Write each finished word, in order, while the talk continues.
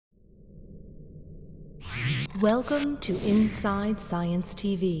Welcome to Inside Science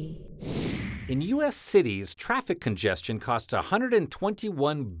TV. In U.S. cities, traffic congestion costs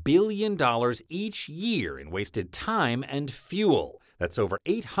 $121 billion each year in wasted time and fuel. That's over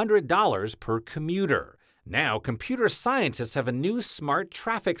 $800 per commuter. Now, computer scientists have a new smart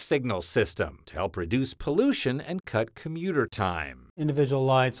traffic signal system to help reduce pollution and cut commuter time. Individual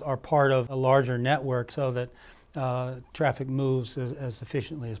lights are part of a larger network so that traffic moves as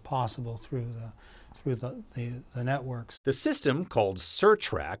efficiently as possible through the networks. The system, called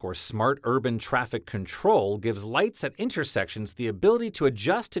SurTrack, or Smart Urban Traffic Control, gives lights at intersections the ability to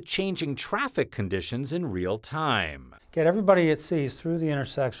adjust to changing traffic conditions in real time. Get everybody it sees through the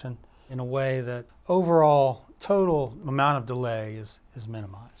intersection in a way that overall total amount of delay is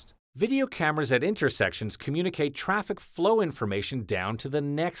minimized. Video cameras at intersections communicate traffic flow information down to the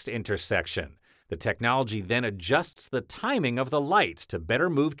next intersection. The technology then adjusts the timing of the lights to better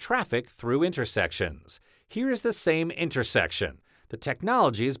move traffic through intersections. Here is the same intersection. The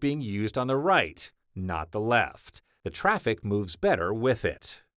technology is being used on the right, not the left. The traffic moves better with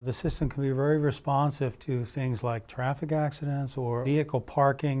it. The system can be very responsive to things like traffic accidents or vehicle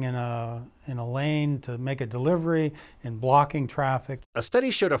parking in a lane to make a delivery and blocking traffic. A study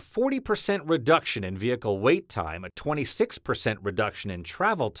showed a 40% reduction in vehicle wait time, a 26% reduction in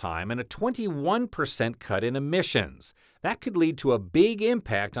travel time, and a 21% cut in emissions. That could lead to a big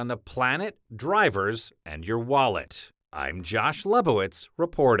impact on the planet, drivers, and your wallet. I'm Josh Lebowitz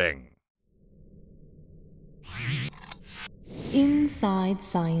reporting. Inside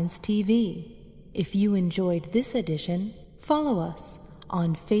Science TV. If you enjoyed this edition, follow us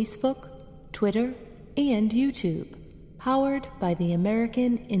on Facebook, Twitter, and YouTube. Powered by the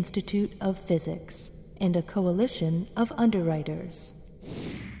American Institute of Physics and a coalition of underwriters.